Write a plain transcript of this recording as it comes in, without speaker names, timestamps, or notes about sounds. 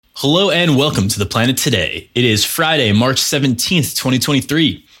Hello and welcome to The Planet Today. It is Friday, March 17th,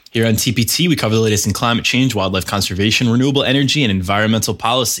 2023. Here on TPT, we cover the latest in climate change, wildlife conservation, renewable energy, and environmental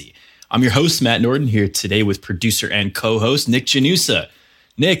policy. I'm your host, Matt Norton, here today with producer and co-host Nick Janusa.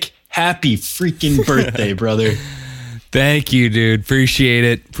 Nick, happy freaking birthday, brother. Thank you, dude. Appreciate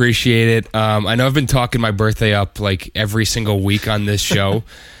it. I know I've been talking my birthday up like every single week on this show,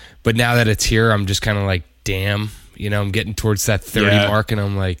 but now that it's here, I'm just kind of like, damn, I'm getting towards that 30 mark, and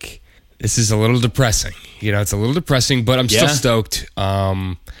I'm like, this is a little depressing. It's a little depressing, but I'm still stoked.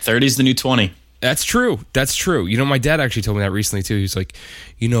 30 is the new 20. That's true. My dad actually told me that recently too. He's like,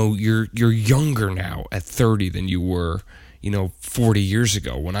 you're younger now at 30 than you were, 40 years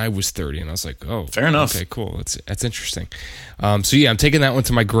ago when I was 30. And I was like, oh, fair enough. Okay, cool. That's interesting. I'm taking that one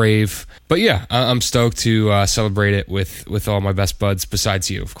to my grave. But yeah, I'm stoked to celebrate it with all my best buds besides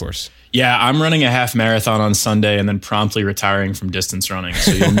you, of course. Yeah, I'm running a half marathon on Sunday and then promptly retiring from distance running.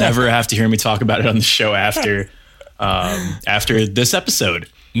 So you'll never have to hear me talk about it on the show after this episode.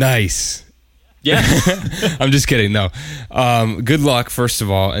 Nice. Yeah. I'm just kidding. No. Good luck, first of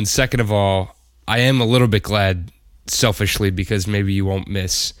all. And second of all, I am a little bit glad selfishly because maybe you won't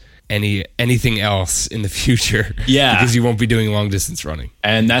miss anything else in the future. Yeah. Because you won't be doing long distance running.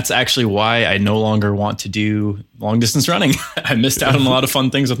 And that's actually why I no longer want to do long distance running. I missed out on a lot of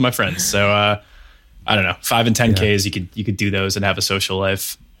fun things with my friends. So I don't know, 5 and 10Ks, you could do those and have a social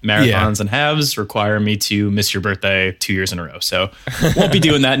life. Marathons and halves require me to miss your birthday 2 years in a row. So won't be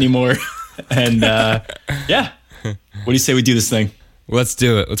doing that anymore. And what do you say we do this thing? Let's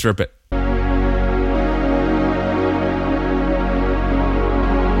do it. Let's rip it.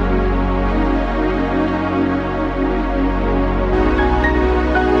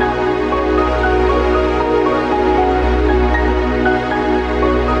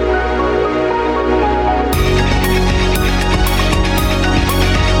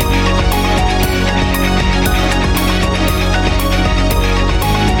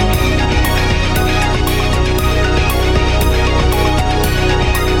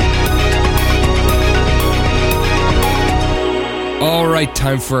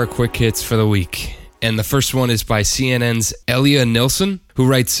 Time for our quick hits for the week. And the first one is by CNN's Elia Nilsson, who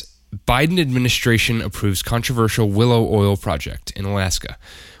writes, Biden administration approves controversial Willow oil project in Alaska,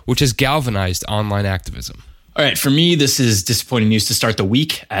 which has galvanized online activism. All right, for me, this is disappointing news to start the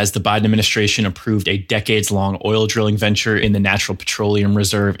week, as the Biden administration approved a decades-long oil drilling venture in the Natural Petroleum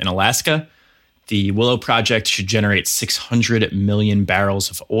Reserve in Alaska. The Willow Project should generate 600 million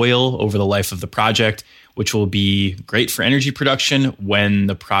barrels of oil over the life of the project, which will be great for energy production when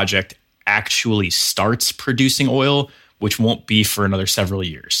the project actually starts producing oil, which won't be for another several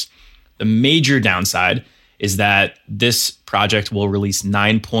years. The major downside is that this project will release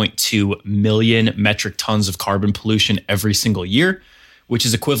 9.2 million metric tons of carbon pollution every single year, which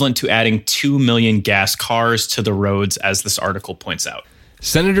is equivalent to adding 2 million gas cars to the roads, as this article points out.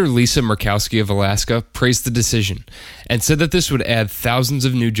 Senator Lisa Murkowski of Alaska praised the decision and said that this would add thousands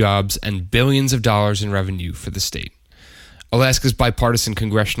of new jobs and billions of dollars in revenue for the state. Alaska's bipartisan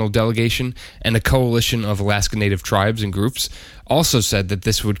congressional delegation and a coalition of Alaska Native tribes and groups also said that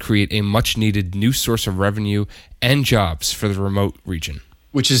this would create a much-needed new source of revenue and jobs for the remote region.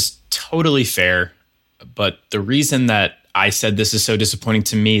 Which is totally fair, but the reason that I said this is so disappointing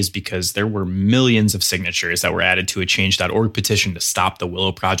to me is because there were millions of signatures that were added to a change.org petition to stop the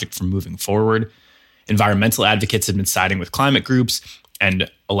Willow Project from moving forward. Environmental advocates have been siding with climate groups and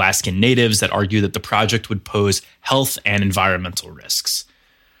Alaskan natives that argue that the project would pose health and environmental risks.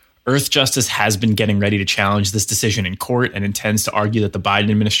 Earth Justice has been getting ready to challenge this decision in court and intends to argue that the Biden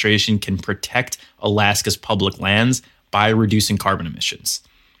administration can protect Alaska's public lands by reducing carbon emissions.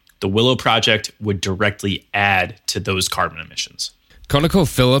 The Willow Project would directly add to those carbon emissions.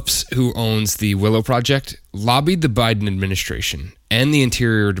 ConocoPhillips, who owns the Willow Project, lobbied the Biden administration and the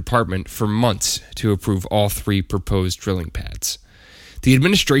Interior Department for months to approve all 3 proposed drilling pads. The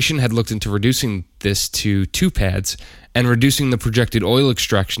administration had looked into reducing this to 2 pads and reducing the projected oil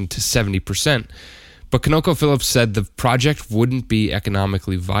extraction to 70%, but ConocoPhillips said the project wouldn't be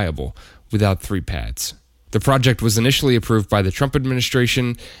economically viable without 3 pads. The project was initially approved by the Trump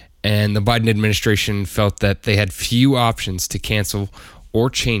administration, and the Biden administration felt that they had few options to cancel or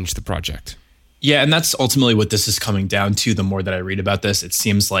change the project. Yeah, and that's ultimately what this is coming down to. The more that I read about this, it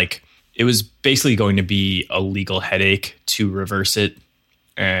seems like it was basically going to be a legal headache to reverse it.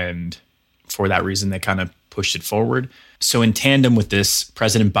 And for that reason, they kind of pushed it forward. So in tandem with this,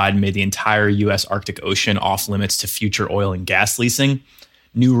 President Biden made the entire U.S. Arctic Ocean off limits to future oil and gas leasing.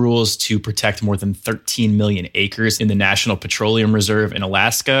 New rules to protect more than 13 million acres in the National Petroleum Reserve in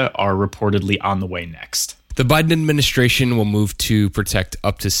Alaska are reportedly on the way next. The Biden administration will move to protect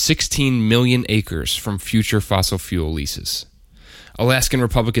up to 16 million acres from future fossil fuel leases. Alaskan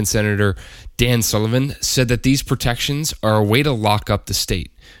Republican Senator Dan Sullivan said that these protections are a way to lock up the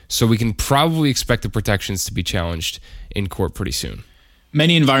state, so we can probably expect the protections to be challenged in court pretty soon.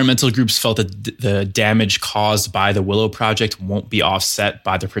 Many environmental groups felt that the damage caused by the Willow Project won't be offset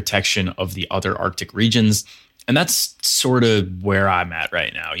by the protection of the other Arctic regions. And that's sort of where I'm at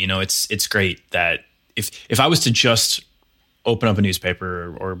right now. You know, it's great that if I was to just open up a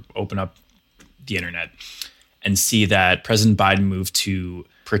newspaper or open up the internet and see that President Biden moved to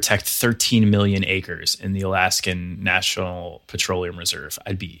protect 13 million acres in the Alaskan National Petroleum Reserve,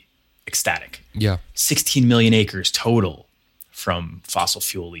 I'd be ecstatic. Yeah. 16 million acres total from fossil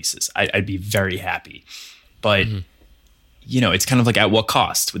fuel leases. I'd be very happy. But, you know, it's kind of like at what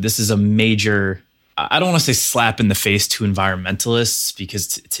cost? This is a major, I don't want to say slap in the face to environmentalists, because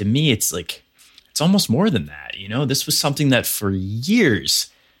to me, it's like, it's almost more than that. You know, this was something that for years,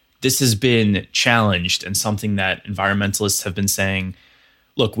 this has been challenged, and something that environmentalists have been saying,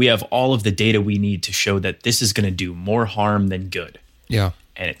 look, we have all of the data we need to show that this is going to do more harm than good. Yeah.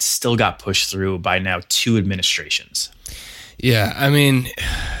 And it still got pushed through by now 2 administrations. Yeah, I mean,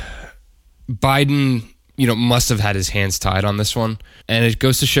 Biden, you know, must have had his hands tied on this one. And it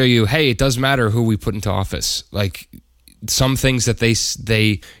goes to show you, hey, it does matter who we put into office. Like, some things that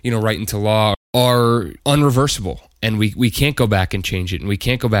they you know, write into law are unreversible. And we can't go back and change it. And we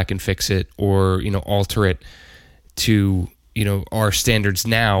can't go back and fix it or, you know, alter it to, you know, our standards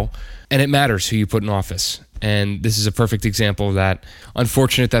now. And it matters who you put in office. And this is a perfect example of that.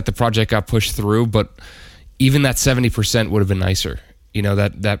 Unfortunate that the project got pushed through, but even that 70% would have been nicer, you know,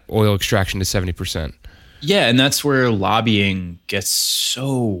 that oil extraction to 70%. Yeah, and that's where lobbying gets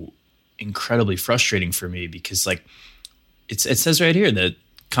so incredibly frustrating for me, because like it says right here that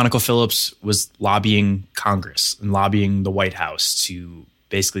ConocoPhillips was lobbying Congress and lobbying the White House to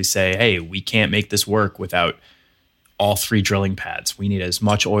basically say, hey, we can't make this work without all 3 drilling pads. We need as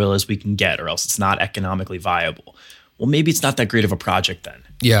much oil as we can get, or else it's not economically viable. Well, maybe it's not that great of a project then.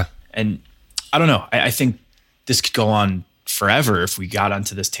 Yeah. And I don't know. I think this could go on forever if we got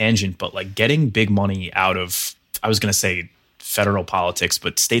onto this tangent, but like getting big money out of, I was going to say federal politics,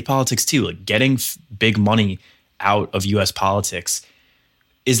 but state politics too, like getting big money out of US politics.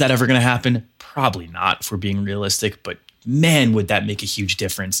 Is that ever going to happen? Probably not, if we're being realistic, but man, would that make a huge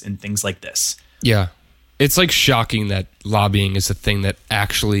difference in things like this. Yeah. It's like shocking that lobbying is a thing that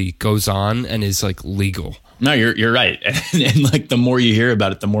actually goes on and is like legal. No, you're right. And like the more you hear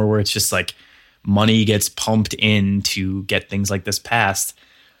about it, the more where it's just like money gets pumped in to get things like this passed.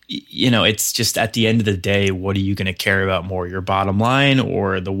 You know, it's just at the end of the day, what are you going to care about more, your bottom line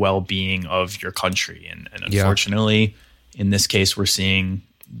or the well-being of your country? And unfortunately, in this case, we're seeing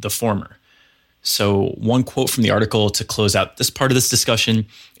the former. So one quote from the article to close out this part of this discussion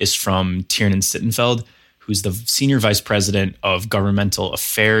is from Tiernan Sittenfeld, who's the Senior Vice President of Governmental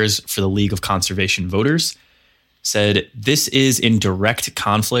Affairs for the League of Conservation Voters, said, "This is in direct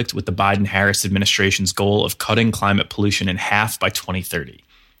conflict with the Biden-Harris administration's goal of cutting climate pollution in half by 2030.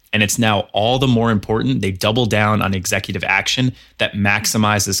 And it's now all the more important they double down on executive action that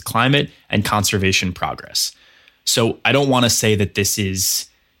maximizes climate and conservation progress." So I don't want to say that this is,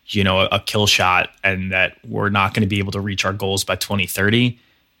 you know, a kill shot and that we're not going to be able to reach our goals by 2030,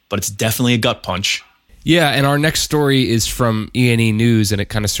 but it's definitely a gut punch. Yeah, and our next story is from E&E News, and it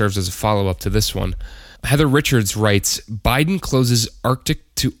kind of serves as a follow-up to this one. Heather Richards writes, Biden closes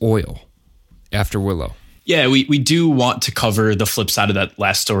Arctic to oil after Willow. Yeah, we do want to cover the flip side of that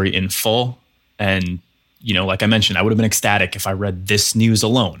last story in full. And, you know, like I mentioned, I would have been ecstatic if I read this news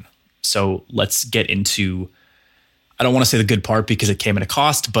alone. So let's get into, I don't want to say the good part because it came at a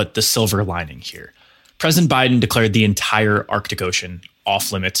cost, but the silver lining here. President Biden declared the entire Arctic Ocean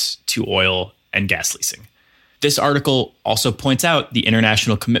off limits to oil and gas leasing. This article also points out the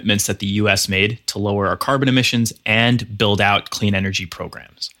international commitments that the U.S. made to lower our carbon emissions and build out clean energy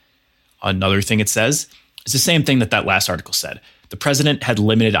programs. Another thing it says is the same thing that last article said. The president had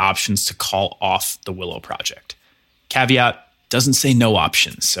limited options to call off the Willow Project. Caveat, doesn't say no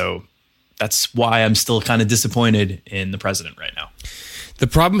options. So that's why I'm still kind of disappointed in the president right now. The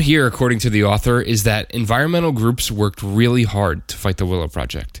problem here, according to the author, is that environmental groups worked really hard to fight the Willow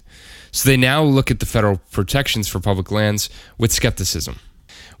Project. So they now look at the federal protections for public lands with skepticism.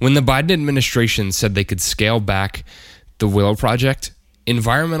 When the Biden administration said they could scale back the Willow Project,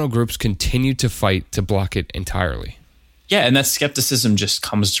 environmental groups continued to fight to block it entirely. Yeah, and that skepticism just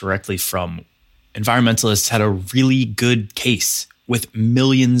comes directly from environmentalists had a really good case with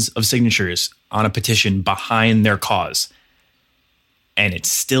millions of signatures on a petition behind their cause, and it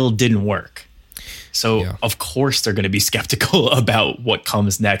still didn't work. So of course they're going to be skeptical about what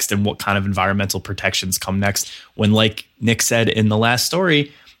comes next and what kind of environmental protections come next when, like Nick said in the last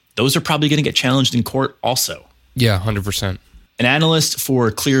story, those are probably going to get challenged in court also. Yeah, 100%. An analyst for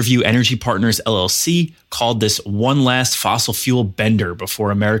Clearview Energy Partners, LLC, called this one last fossil fuel bender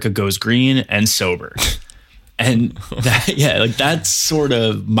before America goes green and sober. And that's sort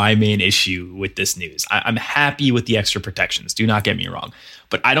of my main issue with this news. I'm happy with the extra protections. Do not get me wrong.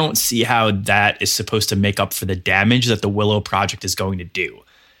 But I don't see how that is supposed to make up for the damage that the Willow Project is going to do.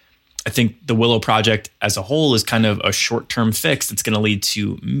 I think the Willow Project as a whole is kind of a short-term fix that's going to lead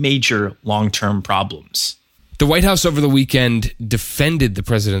to major long-term problems. The White House over the weekend defended the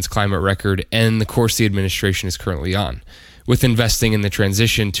president's climate record and the course the administration is currently on, with investing in the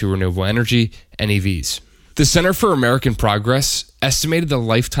transition to renewable energy and EVs. The Center for American Progress estimated the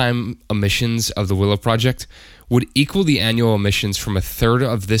lifetime emissions of the Willow Project would equal the annual emissions from a third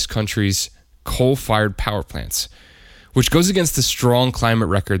of this country's coal-fired power plants, which goes against the strong climate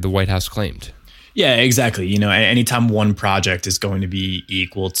record the White House claimed. Yeah, exactly. You know, anytime one project is going to be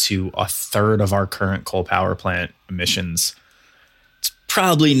equal to a third of our current coal power plant emissions, it's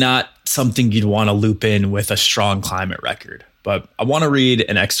probably not something you'd want to loop in with a strong climate record. But I want to read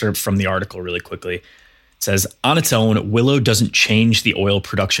an excerpt from the article really quickly. It says, on its own, Willow doesn't change the oil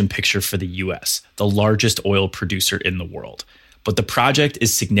production picture for the U.S., the largest oil producer in the world. But the project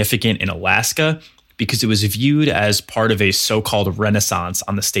is significant in Alaska because it was viewed as part of a so-called renaissance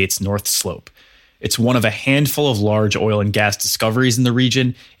on the state's North Slope. It's one of a handful of large oil and gas discoveries in the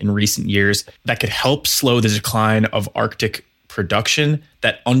region in recent years that could help slow the decline of Arctic production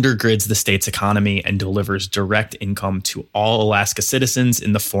that undergirds the state's economy and delivers direct income to all Alaska citizens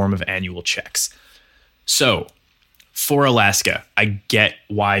in the form of annual checks. So, for Alaska, I get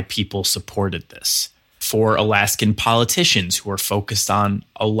why people supported this. For Alaskan politicians who are focused on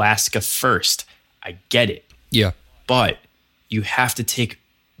Alaska first, I get it. Yeah. But you have to take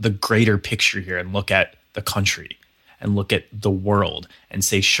the greater picture here and look at the country and look at the world and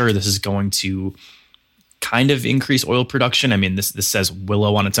say, sure, this is going to kind of increase oil production. I mean, this says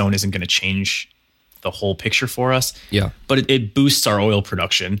Willow on its own isn't going to change the whole picture for us. Yeah. But it boosts our oil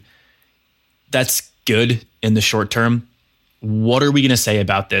production. That's good in the short term. What are we going to say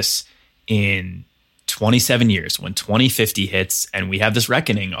about this in 27 years when 2050 hits and we have this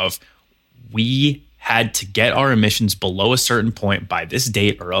reckoning of we had to get our emissions below a certain point by this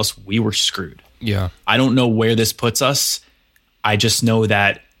date or else we were screwed. Yeah. I don't know where this puts us. I just know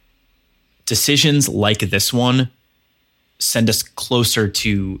that decisions like this one send us closer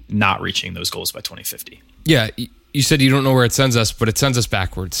to not reaching those goals by 2050. Yeah. You said you don't know where it sends us, but it sends us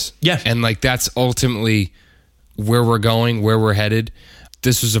backwards. Yeah. And like that's ultimately where we're going, where we're headed.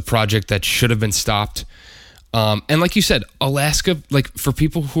 This was a project that should have been stopped. And like you said, Alaska, like for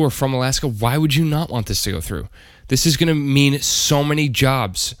people who are from Alaska, why would you not want this to go through? This is going to mean so many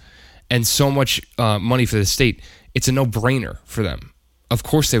jobs and so much money for the state. It's a no-brainer for them. Of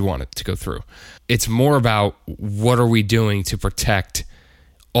course they want it to go through. It's more about what are we doing to protect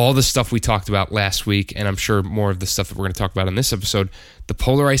all the stuff we talked about last week, and I'm sure more of the stuff that we're going to talk about in this episode, the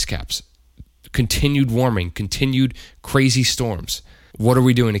polar ice caps, continued warming, continued crazy storms. What are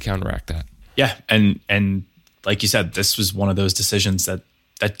we doing to counteract that? Yeah, and like you said, this was one of those decisions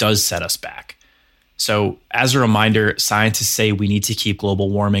that does set us back. So as a reminder, scientists say we need to keep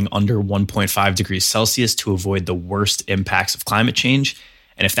global warming under 1.5 degrees Celsius to avoid the worst impacts of climate change.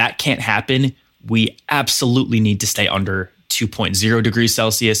 And if that can't happen, we absolutely need to stay under 2.0 degrees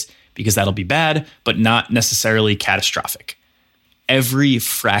Celsius because that'll be bad, but not necessarily catastrophic. Every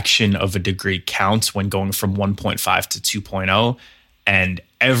fraction of a degree counts when going from 1.5 to 2.0, and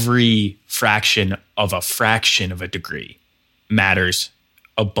every fraction of a degree matters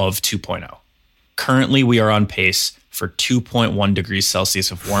above 2.0. Currently, we are on pace for 2.1 degrees Celsius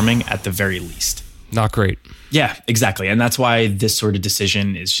of warming at the very least. Not great. Yeah, exactly. And that's why this sort of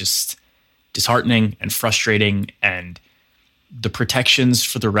decision is just disheartening and frustrating, and the protections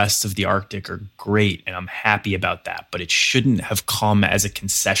for the rest of the Arctic are great, and I'm happy about that. But it shouldn't have come as a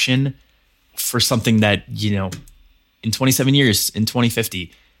concession for something that, you know, in 27 years, in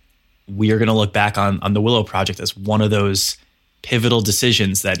 2050, we are going to look back on the Willow Project as one of those pivotal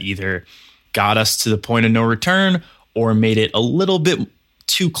decisions that either got us to the point of no return or made it a little bit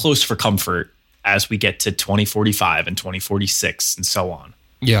too close for comfort as we get to 2045 and 2046 and so on.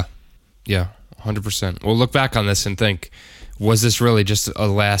 Yeah. Yeah. 100%. We'll look back on this and think, was this really just a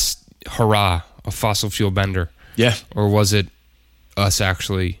last hurrah, a fossil fuel bender? Yeah. Or was it us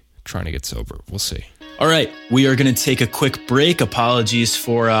actually trying to get sober? We'll see. All right, we are going to take a quick break. Apologies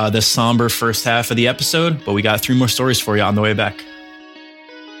for the somber first half of the episode, but we got 3 more stories for you on the way back.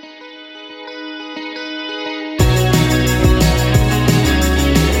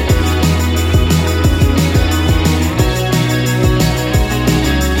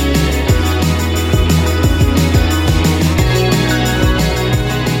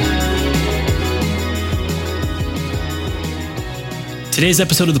 Today's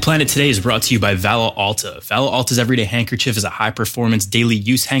episode of The Planet Today is brought to you by Valo Alta. Valo Alta's everyday handkerchief is a high-performance,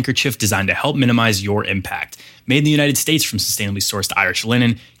 daily-use handkerchief designed to help minimize your impact. Made in the United States from sustainably sourced Irish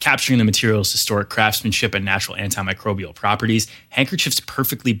linen, capturing the material's historic craftsmanship and natural antimicrobial properties, handkerchiefs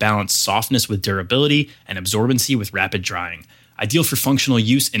perfectly balance softness with durability and absorbency with rapid drying. Ideal for functional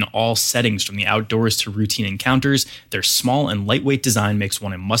use in all settings, from the outdoors to routine encounters, their small and lightweight design makes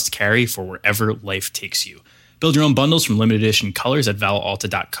one a must-carry for wherever life takes you. Build your own bundles from limited edition colors at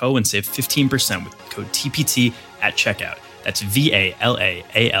valoalta.co and save 15% with code TPT at checkout. That's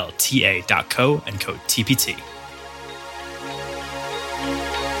VALAALTA.co and code TPT.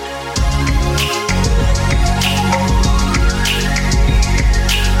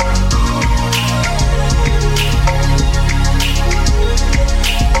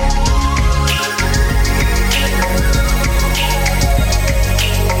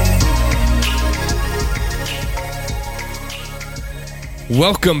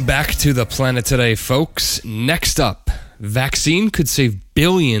 Welcome back to The Planet Today, folks. Next up, vaccine could save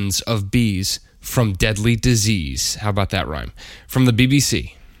billions of bees from deadly disease. How about that rhyme? From the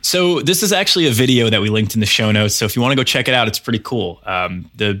BBC. So this is actually a video that we linked in the show notes. So if you want to go check it out, it's pretty cool.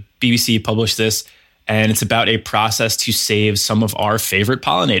 The BBC published this, and it's about a process to save some of our favorite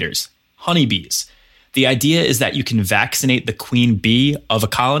pollinators, honeybees. The idea is that you can vaccinate the queen bee of a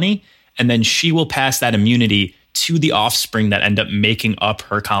colony, and then she will pass that immunity to the offspring that end up making up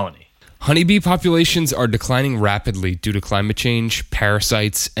her colony. Honeybee populations are declining rapidly due to climate change,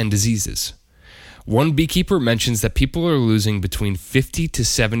 parasites, and diseases. One beekeeper mentions that people are losing between 50 to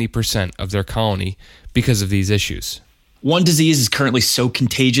 70% of their colony because of these issues. One disease is currently so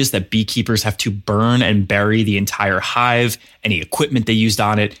contagious that beekeepers have to burn and bury the entire hive, any equipment they used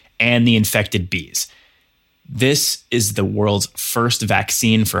on it, and the infected bees. This is the world's first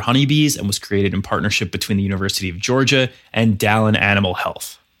vaccine for honeybees and was created in partnership between the University of Georgia and Dallin Animal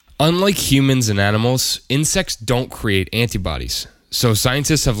Health. Unlike humans and animals, insects don't create antibodies, so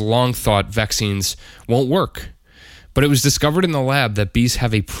scientists have long thought vaccines won't work. But it was discovered in the lab that bees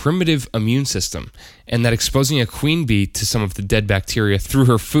have a primitive immune system, and that exposing a queen bee to some of the dead bacteria through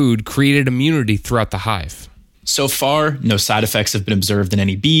her food created immunity throughout the hive. So far, no side effects have been observed in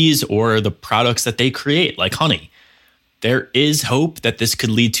any bees or the products that they create, like honey. There is hope that this could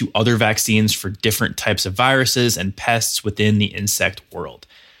lead to other vaccines for different types of viruses and pests within the insect world.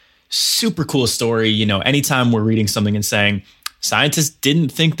 Super cool story. You know, anytime we're reading something and saying, scientists didn't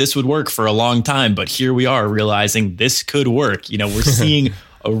think this would work for a long time, but here we are realizing this could work. You know, we're seeing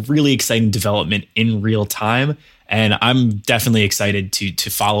a really exciting development in real time. And I'm definitely excited to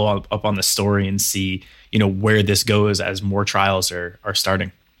follow up on the story and see, you know, where this goes as more trials are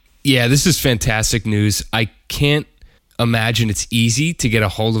starting. Yeah, this is fantastic news. I can't imagine it's easy to get a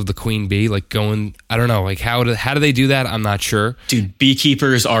hold of the queen bee, like going, I don't know, like how do they do that? I'm not sure. Dude,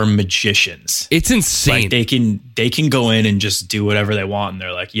 beekeepers are magicians. It's insane. Like they can go in and just do whatever they want. And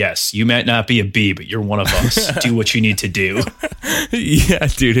they're like, yes, you might not be a bee, but you're one of us. Do what you need to do. Yeah,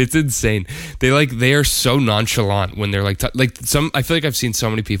 dude, it's insane. They are so nonchalant when they're I feel like I've seen so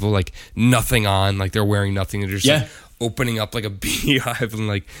many people like nothing on, like they're wearing nothing. They're just like opening up like a beehive and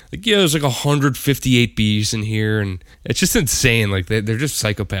like yeah, there's like 158 bees in here, and it's just insane. Like they're just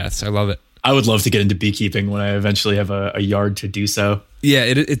psychopaths. I love it. I would love to get into beekeeping when I eventually have a yard to do so. Yeah,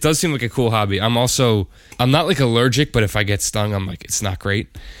 it does seem like a cool hobby. I'm not like allergic, but if I get stung, I'm like, it's not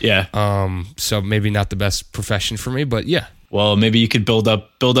great. Yeah. So maybe not the best profession for me, but yeah. Well, maybe you could build up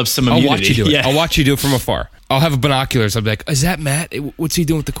some immunity. I'll watch you do it. Yeah. I'll watch you do it from afar. I'll have binoculars. I'll be like, is that Matt? What's he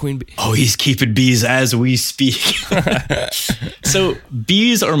doing with the queen bee? Oh, he's keeping bees as we speak. So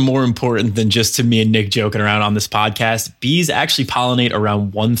bees are more important than just to me and Nick joking around on this podcast. Bees actually pollinate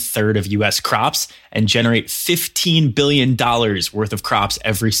around 1/3 of U.S. crops and generate $15 billion worth of crops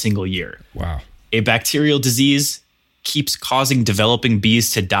every single year. Wow. A bacterial disease keeps causing developing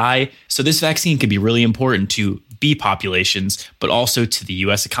bees to die. So this vaccine could be really important to bee populations, but also to the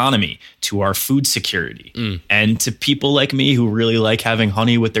U.S. economy, to our food security, and to people like me who really like having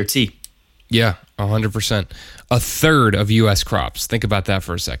honey with their tea. Yeah, 100%. 1/3 of U.S. crops. Think about that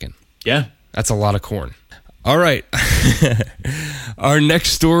for a second. Yeah. That's a lot of corn. All right. Our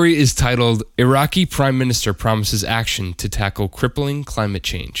next story is titled, Iraqi Prime Minister Promises Action to Tackle Crippling Climate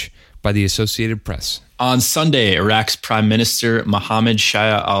Change, by the Associated Press. On Sunday, Iraq's Prime Minister Mohammed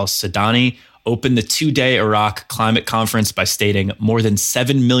Shia al-Sudani opened the 2-day Iraq Climate Conference by stating more than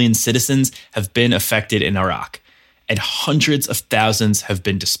 7 million citizens have been affected in Iraq, and hundreds of thousands have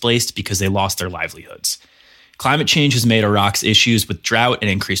been displaced because they lost their livelihoods. Climate change has made Iraq's issues with drought and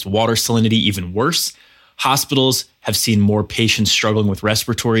increased water salinity even worse. Hospitals have seen more patients struggling with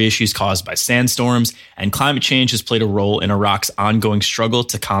respiratory issues caused by sandstorms, and climate change has played a role in Iraq's ongoing struggle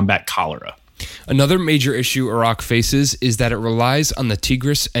to combat cholera. Another major issue Iraq faces is that it relies on the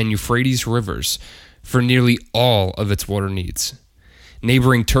Tigris and Euphrates rivers for nearly all of its water needs.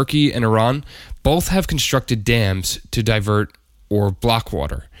 Neighboring Turkey and Iran both have constructed dams to divert or block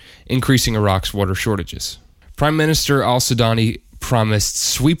water, increasing Iraq's water shortages. Prime Minister al-Sudani promised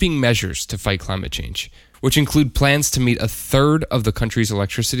sweeping measures to fight climate change, which include plans to meet a third of the country's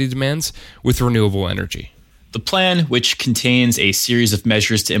electricity demands with renewable energy. The plan, which contains a series of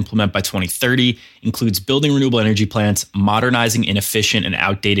measures to implement by 2030, includes building renewable energy plants, modernizing inefficient and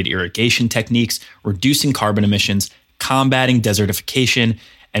outdated irrigation techniques, reducing carbon emissions, combating desertification,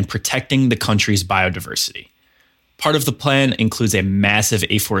 and protecting the country's biodiversity. Part of the plan includes a massive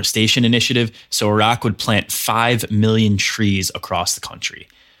afforestation initiative, so Iraq would plant 5 million trees across the country.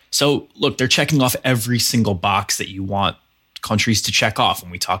 So, look, they're checking off every single box that you want countries to check off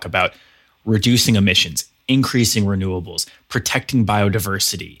when we talk about reducing emissions, increasing renewables, protecting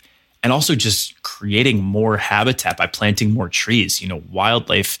biodiversity, and also just creating more habitat by planting more trees.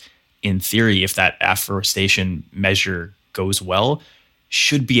 Wildlife, in theory, if that afforestation measure goes well,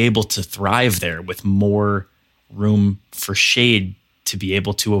 should be able to thrive there with more room for shade to be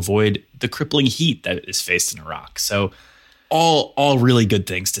able to avoid the crippling heat that is faced in Iraq. So all really good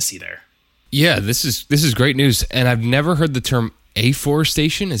things to see there. Yeah, this is great news. And I've never heard the term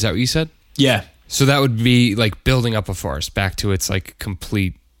afforestation. Is that what you said? Yeah. So that would be like building up a forest back to its like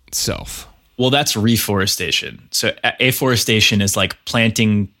complete self. Well, that's reforestation. So afforestation is like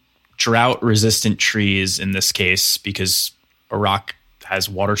planting drought-resistant trees in this case because Iraq has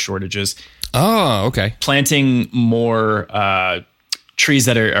water shortages. Oh, okay. Planting more trees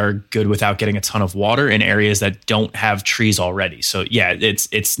that are good without getting a ton of water in areas that don't have trees already. So yeah,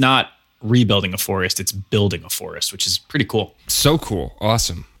 it's not rebuilding a forest, it's building a forest, which is pretty cool. So cool.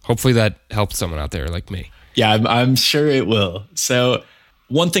 Awesome. Hopefully that helped someone out there like me. Yeah, I'm sure it will. So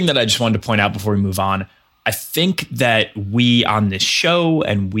one thing that I just wanted to point out before we move on, I think that we on this show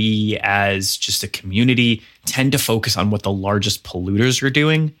and we as just a community tend to focus on what the largest polluters are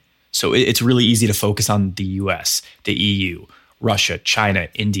doing. So it's really easy to focus on the US, the EU, Russia, China,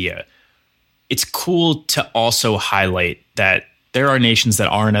 India. It's cool to also highlight that there are nations that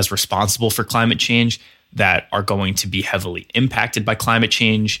aren't as responsible for climate change, that are going to be heavily impacted by climate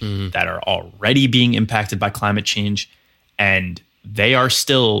change, that are already being impacted by climate change, and they are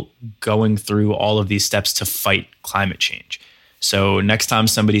still going through all of these steps to fight climate change. So next time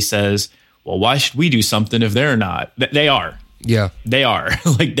somebody says, well, why should we do something if they're not? They are. Yeah. They are.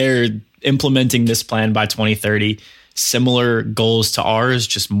 Like they're implementing this plan by 2030. Similar goals to ours,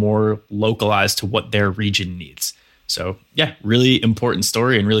 just more localized to what their region needs. So yeah, really important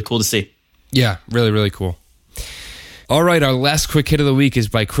story and really cool to see. Yeah, really, really cool. All right, our last quick hit of the week is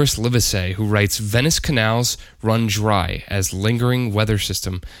by Chris Livesey, who writes, Venice canals run dry as lingering weather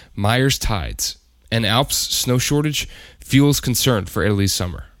system mires tides, and Alps snow shortage fuels concern for Italy's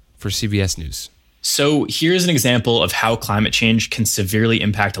summer, for CBS News. So here's an example of how climate change can severely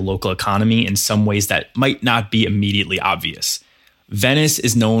impact a local economy in some ways that might not be immediately obvious. Venice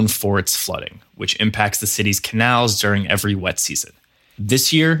is known for its flooding, which impacts the city's canals during every wet season.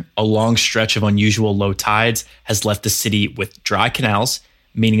 This year, a long stretch of unusual low tides has left the city with dry canals,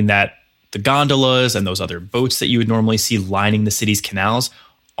 meaning that the gondolas and those other boats that you would normally see lining the city's canals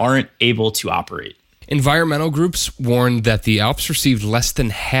aren't able to operate. Environmental groups warned that the Alps received less than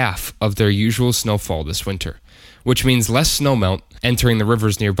half of their usual snowfall this winter, which means less snowmelt entering the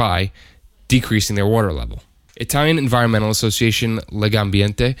rivers nearby, decreasing their water level. Italian Environmental Association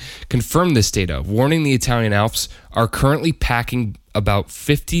Legambiente confirmed this data, warning the Italian Alps are currently packing about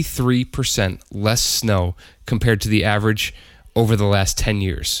 53% less snow compared to the average over the last 10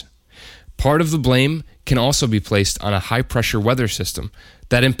 years. Part of the blame can also be placed on a high-pressure weather system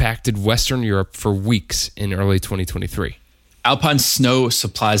that impacted Western Europe for weeks in early 2023. Alpine snow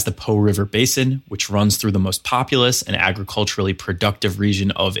supplies the Po River Basin, which runs through the most populous and agriculturally productive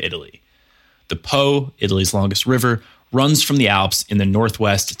region of Italy. The Po, Italy's longest river, runs from the Alps in the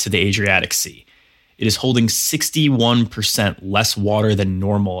northwest to the Adriatic Sea. It is holding 61% less water than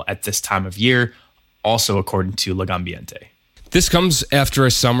normal at this time of year, also according to Legambiente. This comes after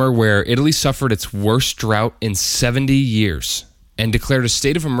a summer where Italy suffered its worst drought in 70 years and declared a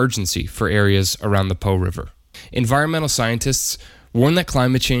state of emergency for areas around the Po River. Environmental scientists warn that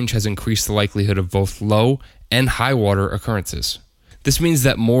climate change has increased the likelihood of both low and high water occurrences. This means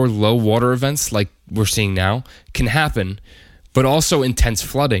that more low water events like we're seeing now can happen, but also intense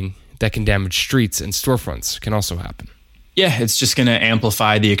flooding that can damage streets and storefronts can also happen. Yeah, it's just going to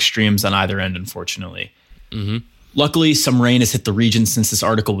amplify the extremes on either end, unfortunately. Mm-hmm. Luckily, some rain has hit the region since this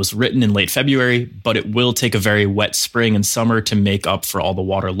article was written in late February, but it will take a very wet spring and summer to make up for all the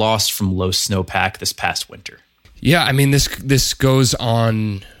water lost from low snowpack this past winter. Yeah, I mean, this goes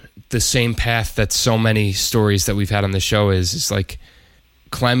on the same path that so many stories that we've had on the show is. It's like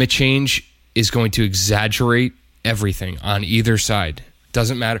climate change is going to exaggerate everything on either side.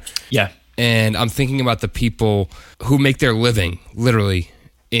 Doesn't matter. Yeah. And I'm thinking about the people who make their living, literally,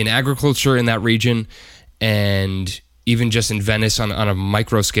 in agriculture in that region, and even just in Venice on a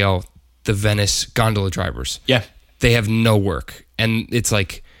micro scale, the Venice gondola drivers. Yeah. They have no work. And it's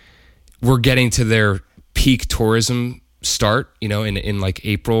like we're getting to their peak tourism start, in like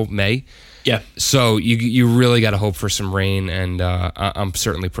April, May. Yeah. So you really got to hope for some rain, and I'm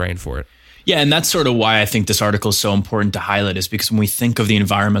certainly praying for it. Yeah, and that's sort of why I think this article is so important to highlight, is because when we think of the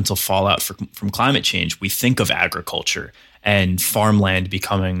environmental fallout from climate change, we think of agriculture and farmland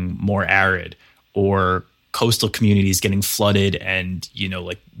becoming more arid, or coastal communities getting flooded and,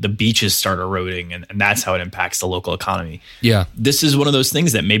 like the beaches start eroding, and that's how it impacts the local economy. Yeah. This is one of those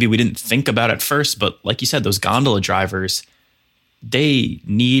things that maybe we didn't think about at first, but like you said, those gondola drivers, they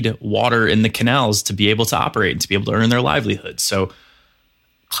need water in the canals to be able to operate and to be able to earn their livelihood. So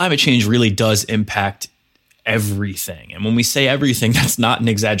climate change really does impact everything. And when we say everything, that's not an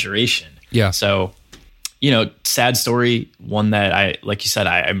exaggeration. Yeah. So, sad story, one that like you said,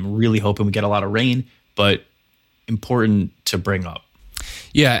 I'm really hoping we get a lot of rain, but important to bring up.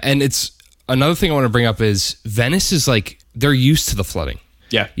 Yeah, and it's another thing I want to bring up is Venice is like, they're used to the flooding.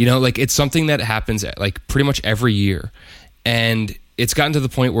 Yeah. Like it's something that happens like pretty much every year. And it's gotten to the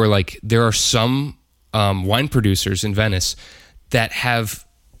point where like there are some wine producers in Venice that have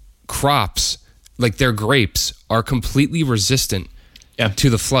crops, like their grapes are completely resistant to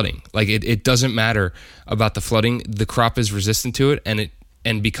the flooding. Like it doesn't matter about the flooding. The crop is resistant to it.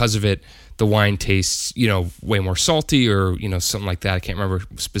 And because of it, the wine tastes, way more salty or, something like that. I can't remember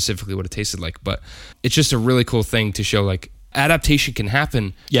specifically what it tasted like, but it's just a really cool thing to show like adaptation can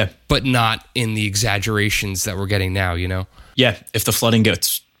happen, but not in the exaggerations that we're getting now, Yeah. If the flooding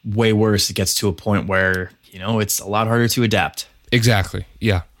gets way worse, it gets to a point where, it's a lot harder to adapt. Exactly.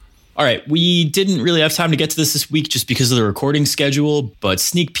 Yeah. All right. We didn't really have time to get to this week just because of the recording schedule, but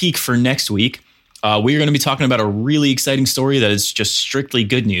sneak peek for next week. We are going to be talking about a really exciting story that is just strictly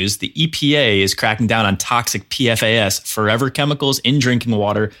good news. The EPA is cracking down on toxic PFAS, forever chemicals, in drinking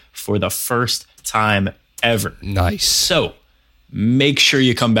water for the first time ever. Nice. So make sure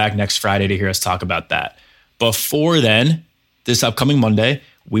you come back next Friday to hear us talk about that. Before then, this upcoming Monday,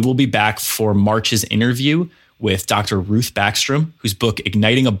 we will be back for March's interview with Dr. Ruth Backstrom, whose book,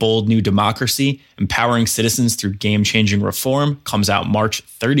 Igniting a Bold New Democracy, Empowering Citizens Through Game-Changing Reform, comes out March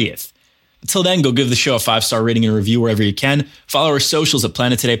 30th. Until then, go give the show a 5-star rating and review wherever you can. Follow our socials at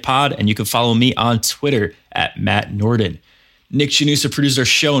Planet Today Pod, and you can follow me on Twitter at Matt Norden. Nick Janusa produces our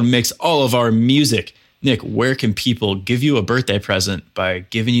show and makes all of our music. Nick, where can people give you a birthday present by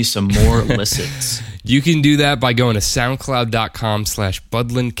giving you some more listens? You can do that by going to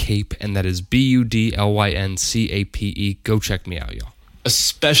soundcloud.com/BudlinCape, and that is BUDLYNCAPE. Go check me out, y'all.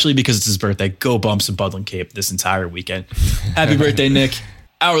 Especially because it's his birthday, go bump some Budlin Cape this entire weekend. Happy birthday, Nick.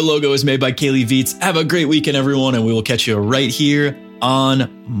 Our logo is made by Kaylee Viets. Have a great weekend, everyone, and we will catch you right here on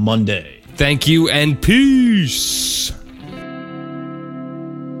Monday. Thank you, and peace.